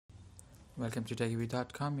Welcome to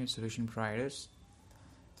techview.com, your solution providers.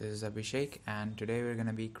 This is Abhishek, and today we're going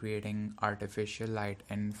to be creating artificial light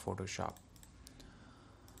in Photoshop.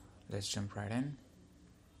 Let's jump right in.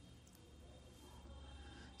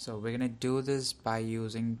 So we're going to do this by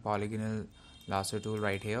using polygonal lasso tool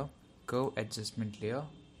right here. Go adjustment layer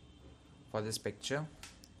for this picture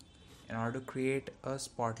in order to create a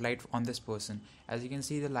spotlight on this person. As you can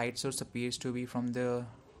see, the light source appears to be from the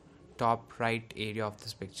top right area of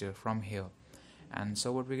this picture, from here. And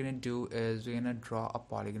so what we're going to do is we're going to draw a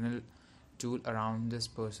polygonal tool around this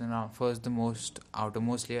person, first the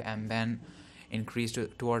outermost layer, and then increase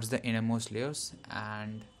towards the innermost layers,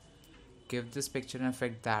 and give this picture an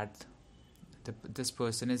effect that this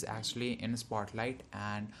person is actually in a spotlight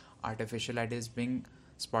and artificial light is being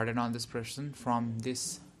spotted on this person from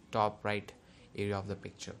this top right area of the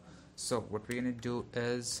picture. So what we're going to do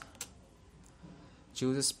is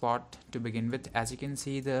choose a spot to begin with. As you can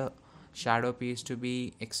see, the shadow appears to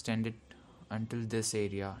be extended until this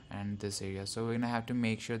area and this area, so we're gonna have to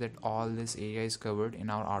make sure that all this area is covered in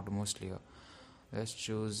our outermost layer. Let's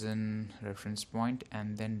choose an reference point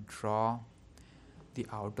and then draw the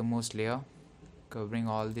outermost layer covering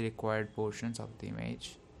all the required portions of the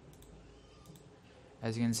image.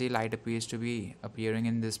 As you can see, light appears to be appearing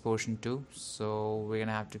in this portion too, so we're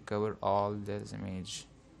gonna have to cover all this image.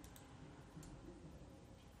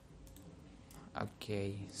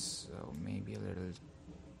 Okay, so maybe a little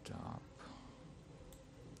top.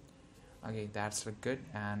 Okay, that's look good.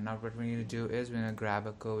 And now what we're going to do is we're going to grab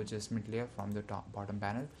a curve adjustment layer from the bottom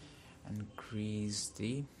panel and increase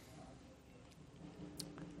the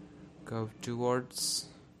curve towards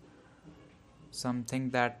something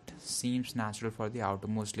that seems natural for the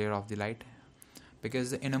outermost layer of the light, because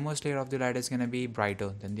the innermost layer of the light is going to be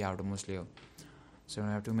brighter than the outermost layer. So we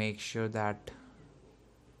have to make sure that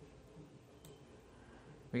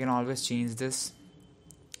we can always change this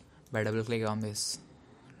by double click on this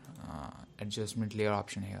adjustment layer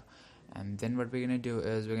option here. And then what we're gonna do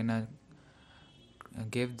is we're gonna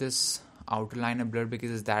give this outer line a blur,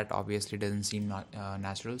 because that obviously doesn't seem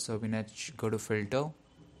natural. So we're gonna go to filter.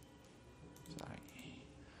 I'm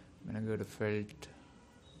gonna go to filter.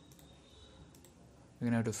 We're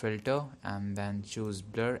gonna go to filter and then choose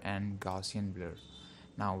blur and Gaussian blur.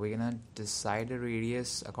 Now we're gonna decide a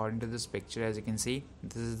radius according to this picture. As you can see,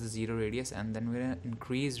 this is the 0 radius, and then we're gonna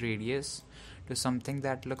increase radius to something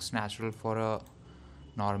that looks natural for a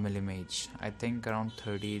normal image. I think around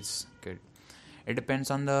 30 is good. It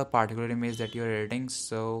depends on the particular image that you're editing,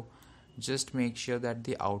 so just make sure that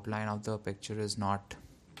the outline of the picture is not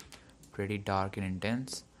pretty dark and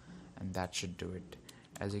intense, and that should do it.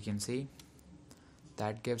 As you can see,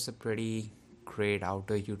 that gives a pretty great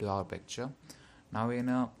outer hue to our picture. Now we're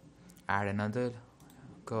gonna add another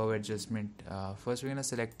curve adjustment. First we're gonna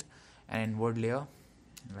select an inward layer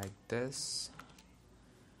like this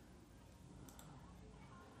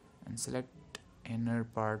and select inner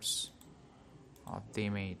parts of the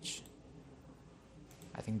image.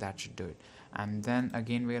 I think that should do it. And then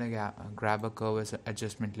again we're gonna grab a curve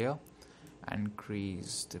adjustment layer and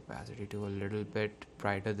increase the opacity to a little bit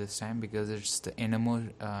brighter this time, because it's the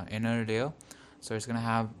inner layer, so it's gonna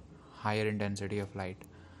have higher intensity of light.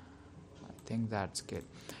 I think that's good.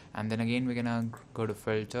 And then again we're gonna go to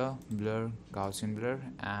filter, blur, Gaussian blur,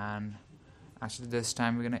 and actually this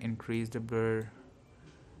time we're gonna increase the blur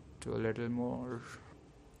to a little more,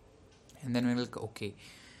 and then we'll click OK.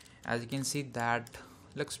 As you can see, that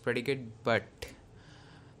looks pretty good, but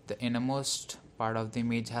the innermost part of the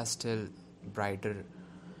image has still brighter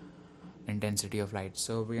intensity of light.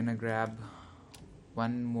 So we're gonna grab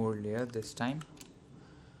one more layer this time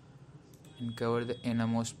and cover the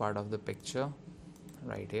innermost part of the picture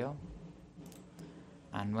right here,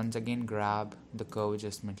 and once again grab the curve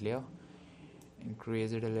adjustment layer,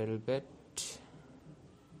 increase it a little bit,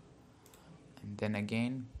 and then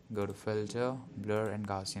again go to filter, blur and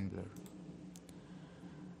Gaussian blur,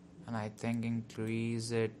 and I think increase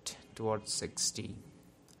it towards 60.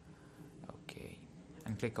 Okay,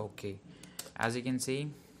 and click OK. As you can see,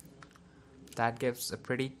 that gives a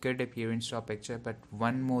pretty good appearance to our picture. But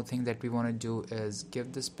one more thing that we want to do is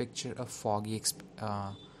give this picture a foggy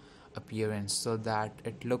appearance, so that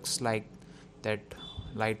it looks like that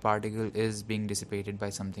light particle is being dissipated by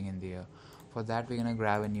something in the air. For that we're gonna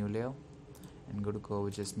grab a new layer and go to curve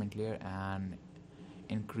adjustment layer and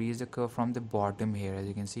increase the curve from the bottom here. As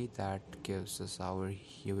you can see, that gives us our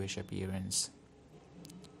hueish appearance.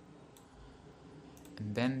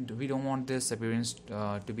 And then we don't want this appearance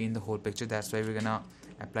to be in the whole picture. That's why we're gonna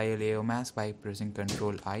apply a layer mask by pressing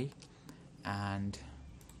ctrl I and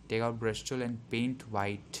take out brush tool and paint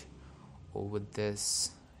white over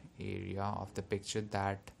this area of the picture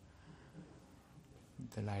that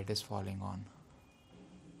the light is falling on.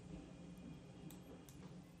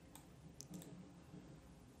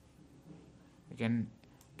 You can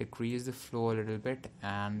decrease the flow a little bit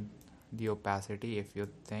and the opacity if you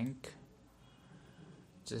think,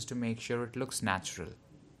 just to make sure it looks natural.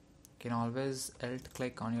 You can always alt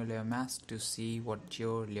click on your layer mask to see what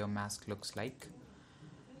your layer mask looks like,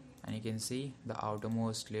 and you can see the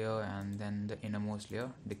outermost layer and then the innermost layer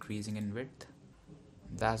decreasing in width.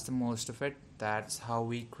 That's the most of it. That's how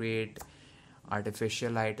we create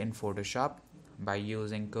artificial light in Photoshop by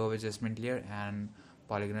using curve adjustment layer and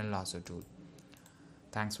polygonal lasso tool.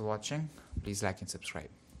 Thanks for watching. Please like and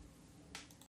subscribe.